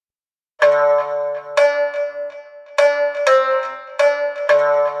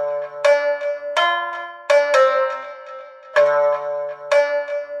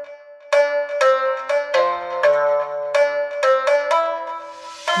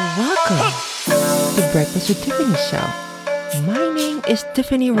Welcome to Breakfast with Tiffany show. My name is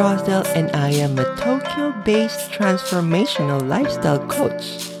Tiffany Rosdell and I am a Tokyo-based transformational lifestyle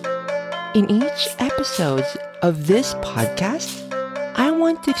coach. In each episode of this podcast, I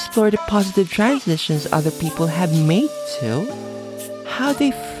want to explore the positive transitions other people have made to, how they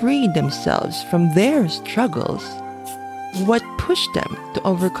freed themselves from their struggles, what pushed them to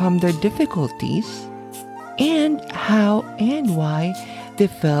overcome their difficulties, and how and why they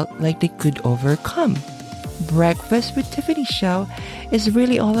felt like they could overcome. Breakfast with Tiffany show is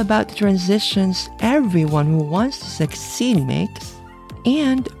really all about the transitions everyone who wants to succeed makes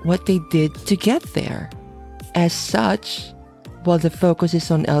and what they did to get there. As such, while the focus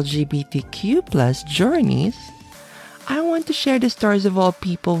is on LGBTQ plus journeys, I want to share the stories of all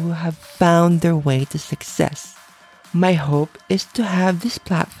people who have found their way to success. My hope is to have this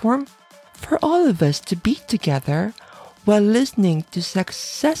platform for all of us to be together while listening to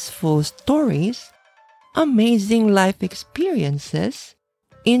successful stories, amazing life experiences,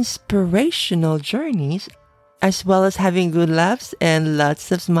 inspirational journeys, as well as having good laughs and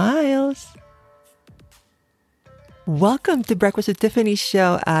lots of smiles. Welcome to Breakfast with Tiffany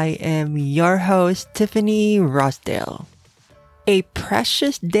show. I am your host, Tiffany Rosdale. A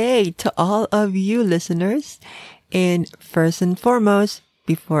precious day to all of you listeners. And first and foremost,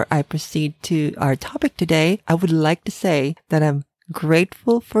 before I proceed to our topic today, I would like to say that I'm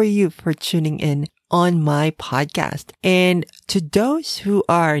grateful for you for tuning in on my podcast. And to those who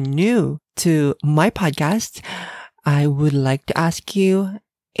are new to my podcast, I would like to ask you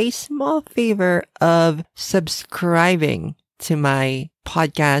a small favor of subscribing to my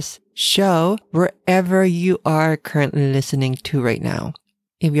podcast show wherever you are currently listening to right now.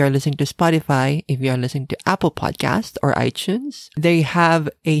 If you are listening to Spotify, if you are listening to Apple Podcasts or iTunes, they have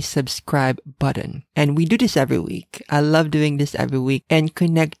a subscribe button. And we do this every week. I love doing this every week and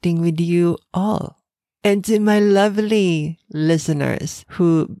connecting with you all. And to my lovely listeners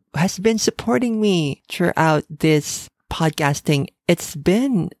who has been supporting me throughout this podcasting, it's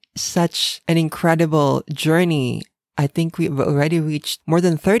been such an incredible journey. I think we've already reached more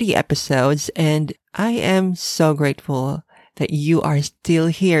than 30 episodes, and I am so grateful that you are still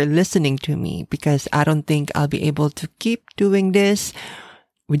here listening to me, because I don't think I'll be able to keep doing this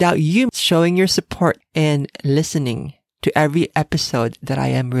without you showing your support and listening to every episode that I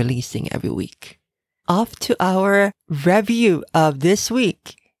am releasing every week. Off to our review of this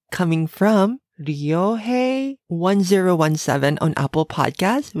week, coming from Ryohei1017 on Apple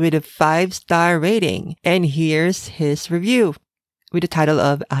Podcasts with a 5-star rating. And here's his review with the title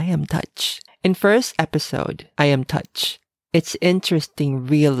of I Am Touch. In first episode, I Am Touch. It's interesting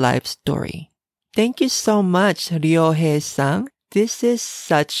real life story. Thank you so much, Ryohei-san. This is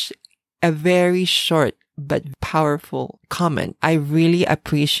such a very short but powerful comment. I really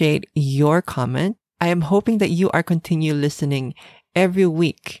appreciate your comment. I am hoping that you are continue listening every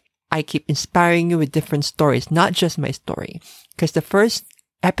week. I keep inspiring you with different stories, not just my story. Because the first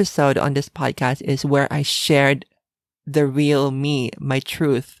episode on this podcast is where I shared the real me, my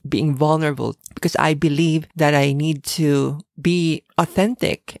truth, being vulnerable, because I believe that I need to be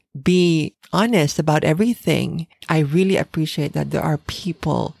authentic, be honest about everything. I really appreciate that there are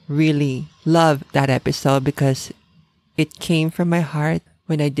people really love that episode because it came from my heart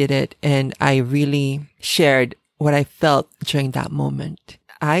when I did it, and I really shared what I felt during that moment.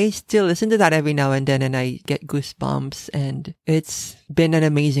 I still listen to that every now and then and I get goosebumps, and it's been an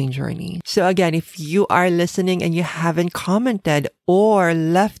amazing journey. So again, if you are listening and you haven't commented or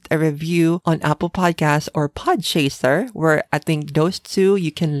left a review on Apple Podcasts or Podchaser, where I think those two,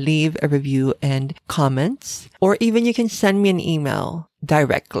 you can leave a review and comments, or even you can send me an email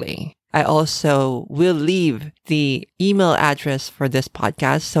directly. I also will leave the email address for this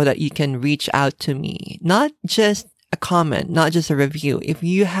podcast so that you can reach out to me. Not just a comment, not just a review. If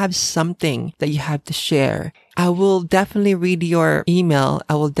you have something that you have to share, I will definitely read your email.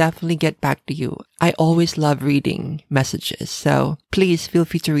 I will definitely get back to you. I always love reading messages. So please feel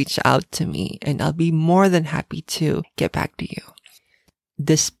free to reach out to me and I'll be more than happy to get back to you.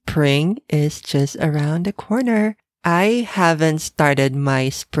 The spring is just around the corner. I haven't started my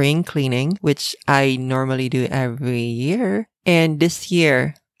spring cleaning, which I normally do every year. And this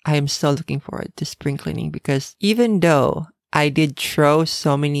year, I am so looking forward to spring cleaning because even though I did throw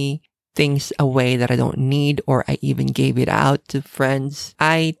so many things away that I don't need, or I even gave it out to friends,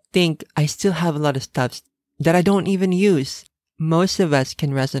 I think I still have a lot of stuff that I don't even use. Most of us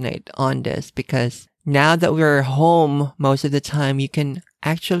can resonate on this because now that we're home most of the time, you can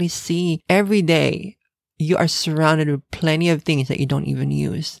actually see every day you are surrounded with plenty of things that you don't even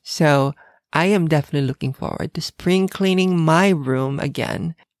use. So I am definitely looking forward to spring cleaning my room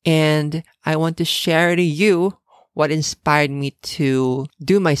again. And I want to share to you what inspired me to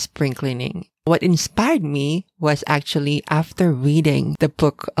do my spring cleaning. What inspired me was actually after reading the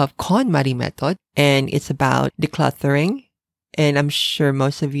book of KonMari Method, and it's about decluttering. And I'm sure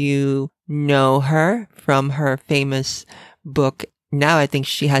most of you know her from her famous book. Now I think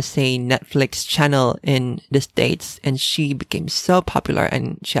she has a Netflix channel in the States, and she became so popular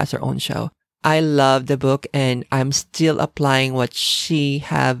and she has her own show. I love the book and I'm still applying what she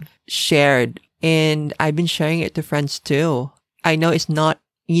have shared, and I've been sharing it to friends too. I know it's not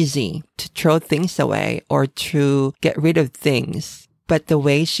easy to throw things away or to get rid of things, but the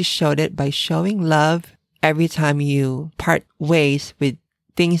way she showed it by showing love every time you part ways with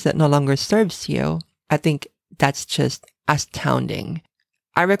things that no longer serves you, I think that's just astounding.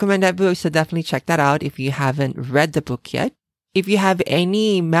 I recommend that book, so definitely check that out if you haven't read the book yet. If you have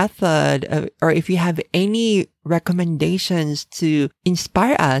any method or if you have any recommendations to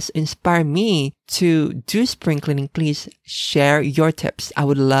inspire me to do spring cleaning, please share your tips. I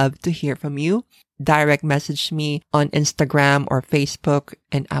would love to hear from you. Direct message me on Instagram or Facebook,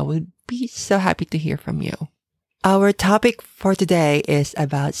 and I would be so happy to hear from you. Our topic for today is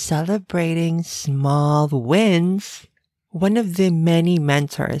about celebrating small wins. One of the many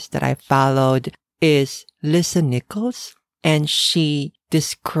mentors that I followed is Lisa Nichols, and she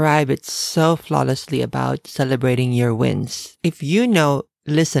described it so flawlessly about celebrating your wins. If you know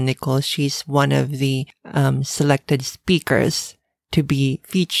Lisa Nichols, she's one of the selected speakers to be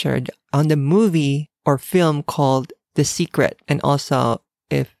featured on the movie or film called The Secret. And also,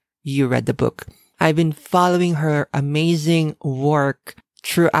 if you read the book, I've been following her amazing work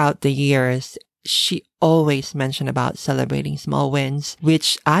throughout the years. She always mentioned about celebrating small wins,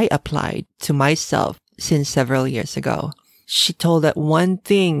 which I applied to myself since several years ago. She told that one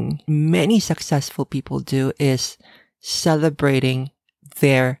thing many successful people do is celebrating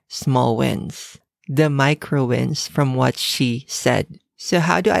their small wins, the micro wins from what she said. So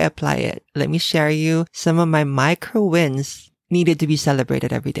how do I apply it? Let me share you some of my micro wins needed to be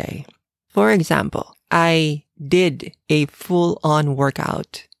celebrated every day. For example, I did a full-on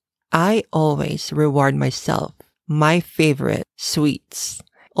workout. I always reward myself my favorite sweets.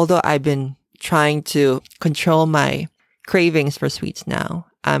 Although I've been trying to control my cravings for sweets now,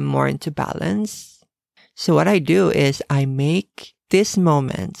 I'm more into balance. So what I do is I make these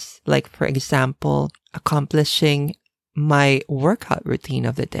moments, like for example, accomplishing my workout routine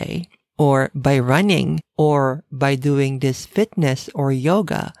of the day, or by running, or by doing this fitness or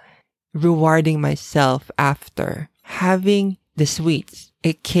yoga, rewarding myself after having the sweets,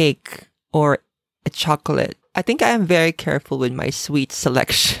 a cake or a chocolate. I think I am very careful with my sweet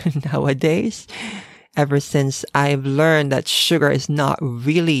selection nowadays, ever since I've learned that sugar is not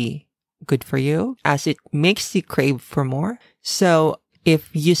really good for you, as it makes you crave for more. So if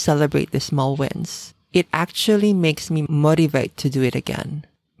you celebrate the small wins, it actually makes me motivate to do it again.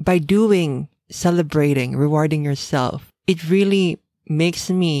 By celebrating, rewarding yourself, it really makes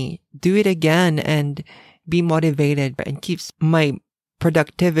me do it again and be motivated, and keeps my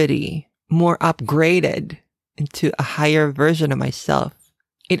productivity more upgraded into a higher version of myself.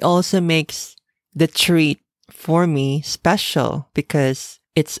 It also makes the treat for me special because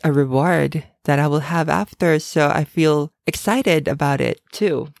it's a reward that I will have after, so I feel excited about it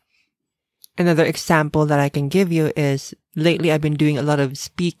too. Another example that I can give you is lately I've been doing a lot of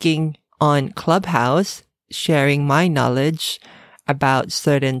speaking on Clubhouse, sharing my knowledge about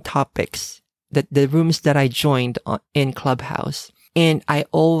certain topics, the rooms that I joined in Clubhouse. And I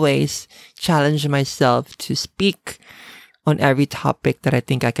always challenge myself to speak on every topic that I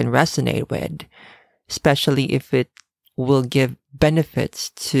think I can resonate with, especially if it will give benefits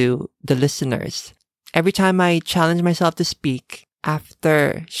to the listeners. Every time I challenge myself to speak,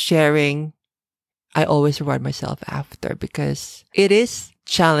 after sharing, I always reward myself after, because it is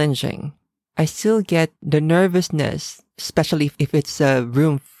challenging. I still get the nervousness, especially if it's a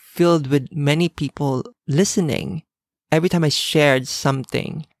room filled with many people listening. Every time I shared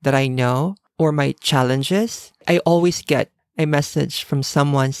something that I know or my challenges, I always get a message from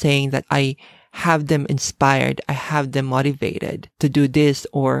someone saying that I have them inspired, I have them motivated to do this,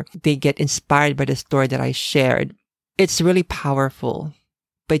 or they get inspired by the story that I shared. It's really powerful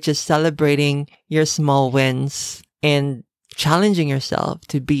by just celebrating your small wins and challenging yourself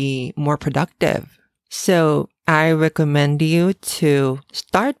to be more productive. So I recommend you to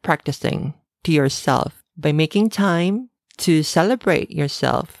start practicing to yourself by making time to celebrate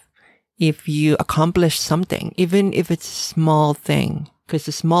yourself if you accomplish something, even if it's a small thing, because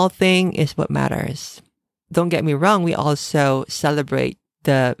the small thing is what matters. Don't get me wrong, we also celebrate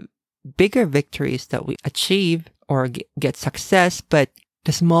the bigger victories that we achieve or get success, but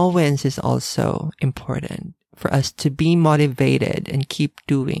the small wins is also important for us to be motivated and keep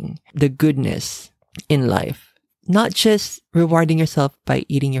doing the goodness in life. Not just rewarding yourself by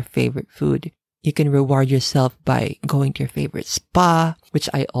eating your favorite food. You can reward yourself by going to your favorite spa, which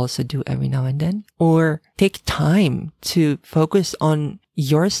I also do every now and then. Or take time to focus on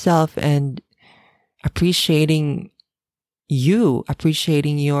yourself and appreciating you,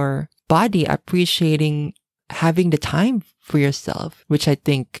 appreciating your body, appreciating having the time for yourself, which I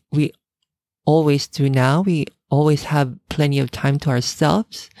think we always do now. We always have plenty of time to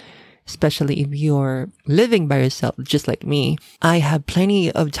ourselves, especially if you're living by yourself, just like me. I have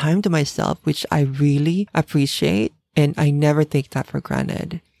plenty of time to myself, which I really appreciate, and I never take that for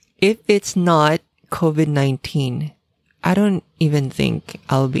granted. If it's not COVID-19, I don't even think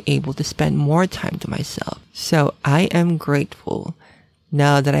I'll be able to spend more time to myself. So I am grateful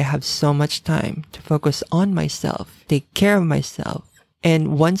now that I have so much time to focus on myself, take care of myself.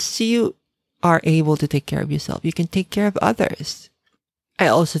 And once you are able to take care of yourself, you can take care of others. I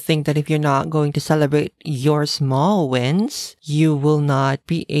also think that if you're not going to celebrate your small wins, you will not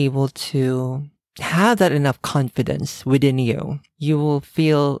be able to have that enough confidence within you. You will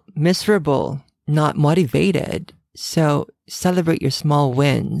feel miserable, not motivated. So celebrate your small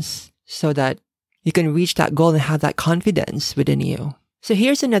wins so that you can reach that goal and have that confidence within you. So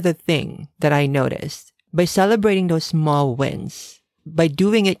here's another thing that I noticed. By celebrating those small wins, by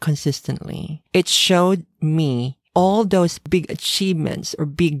doing it consistently, it showed me all those big achievements or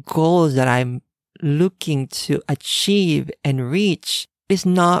big goals that I'm looking to achieve and reach is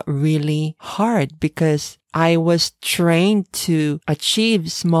not really hard because I was trained to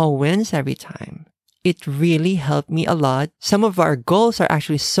achieve small wins every time. It really helped me a lot. Some of our goals are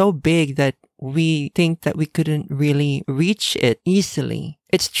actually so big that we think that we couldn't really reach it easily.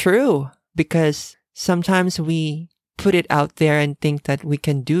 It's true because sometimes we put it out there and think that we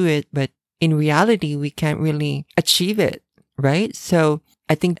can do it, but in reality, we can't really achieve it, right? So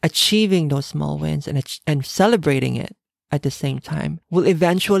I think achieving those small wins and celebrating it at the same time will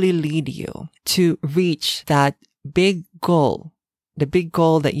eventually lead you to reach that big goal, the big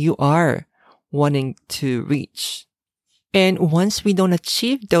goal that you are wanting to reach. And once we don't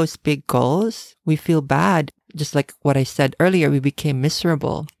achieve those big goals, we feel bad. Just like what I said earlier, we became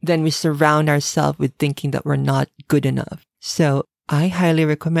miserable. Then we surround ourselves with thinking that we're not good enough. So I highly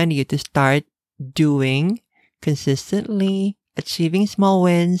recommend you to start doing consistently, achieving small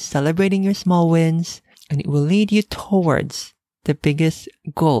wins, celebrating your small wins, and it will lead you towards the biggest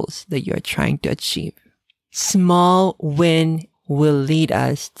goals that you're trying to achieve. Small win will lead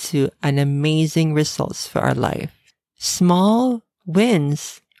us to an amazing results for our life. Small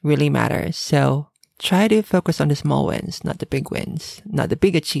wins really matter. So try to focus on the small wins, not the big wins, not the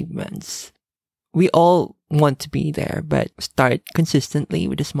big achievements. We all want to be there, but start consistently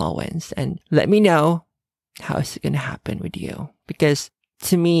with the small wins and let me know how is it going to happen with you. Because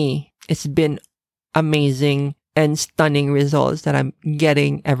to me, it's been amazing and stunning results that I'm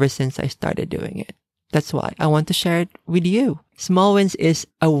getting ever since I started doing it. That's why I want to share it with you. Small wins is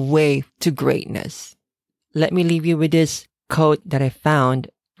a way to greatness. Let me leave you with this quote that I found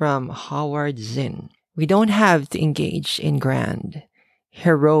from Howard Zinn. We don't have to engage in grand,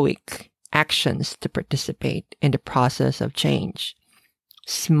 heroic actions to participate in the process of change.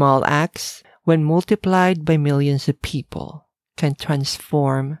 Small acts, when multiplied by millions of people, can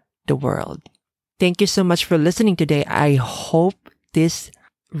transform the world. Thank you so much for listening today. I hope this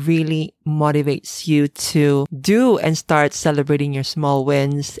really motivates you to do and start celebrating your small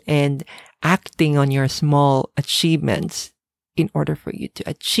wins and acting on your small achievements in order for you to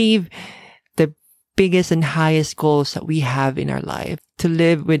achieve the biggest and highest goals that we have in our life, to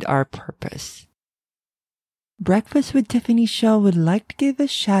live with our purpose. Breakfast with Tiffany Show would like to give a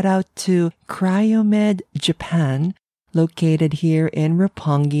shout out to Cryomed Japan, located here in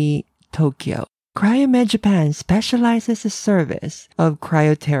Roppongi, Tokyo. Cryomed Japan specializes in the service of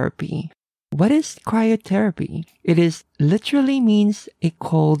cryotherapy. What is cryotherapy? It is literally means a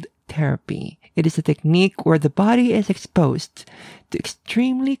cold therapy. It is a technique where the body is exposed to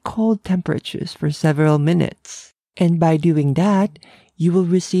extremely cold temperatures for several minutes. And by doing that, you will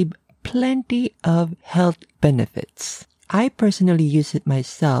receive plenty of health benefits. I personally use it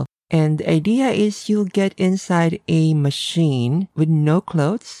myself. And the idea is you'll get inside a machine with no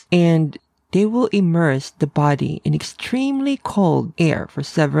clothes and they will immerse the body in extremely cold air for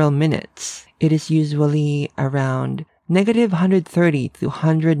several minutes. It is usually around negative 130 to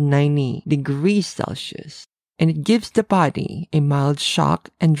 190 degrees Celsius. And it gives the body a mild shock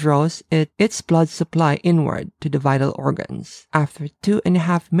and draws its blood supply inward to the vital organs. After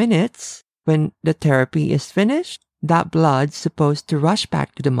 2.5 minutes, when the therapy is finished, That blood's supposed to rush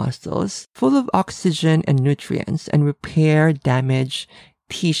back to the muscles, full of oxygen and nutrients, and repair damaged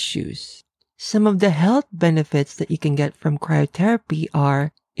tissues. Some of the health benefits that you can get from cryotherapy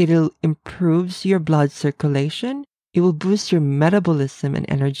are it'll improve your blood circulation, it will boost your metabolism and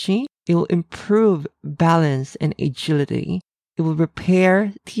energy, it will improve balance and agility, it will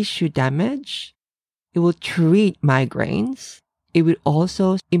repair tissue damage, it will treat migraines, it will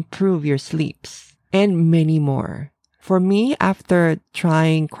also improve your sleeps, and many more. For me, after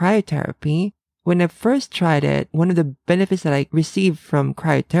trying cryotherapy, when I first tried it, one of the benefits that I received from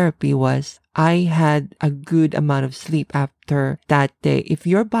cryotherapy was I had a good amount of sleep after that day. If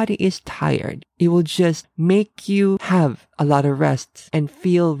your body is tired, it will just make you have a lot of rest and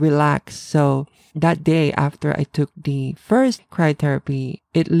feel relaxed. So that day after I took the first cryotherapy,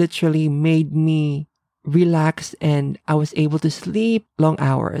 it literally made me relax and I was able to sleep long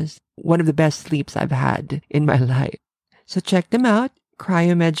hours. One of the best sleeps I've had in my life. So check them out,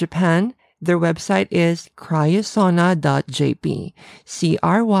 Cryomed Japan. Their website is cryosona.jp,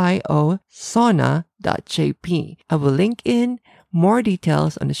 CRYO sauna.jp. I will link in more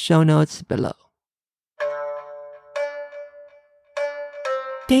details on the show notes below.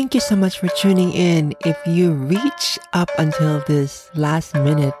 Thank you so much for tuning in. If you reach up until this last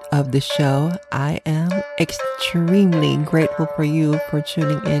minute of the show, I am extremely grateful for you for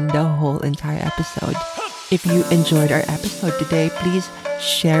tuning in the whole entire episode. If you enjoyed our episode today, please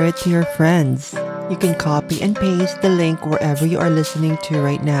share it to your friends. You can copy and paste the link wherever you are listening to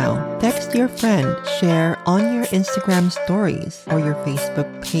right now. Text your friend, share on your Instagram stories or your Facebook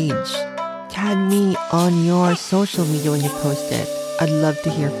page. Tag me on your social media when you post it. I'd love to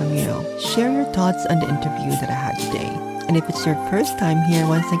hear from you. Share your thoughts on the interview that I had today. And if it's your first time here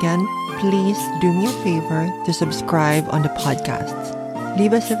once again, please do me a favor to subscribe on the podcast.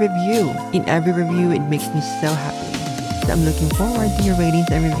 Leave us a review. In every review, it makes me so happy. So I'm looking forward to your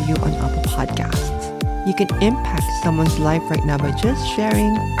ratings and review on Apple Podcasts. You can impact someone's life right now by just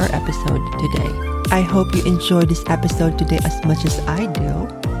sharing our episode today. I hope you enjoyed this episode today as much as I do.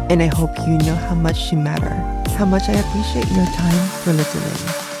 And I hope you know how much you matter, how much I appreciate your time for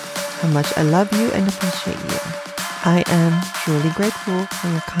listening, how much I love you and appreciate you. I am truly grateful for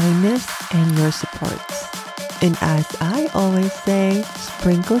your kindness and your support. And as I always say,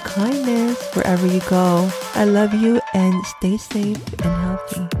 sprinkle kindness wherever you go. I love you and stay safe and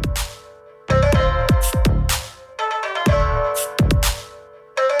healthy.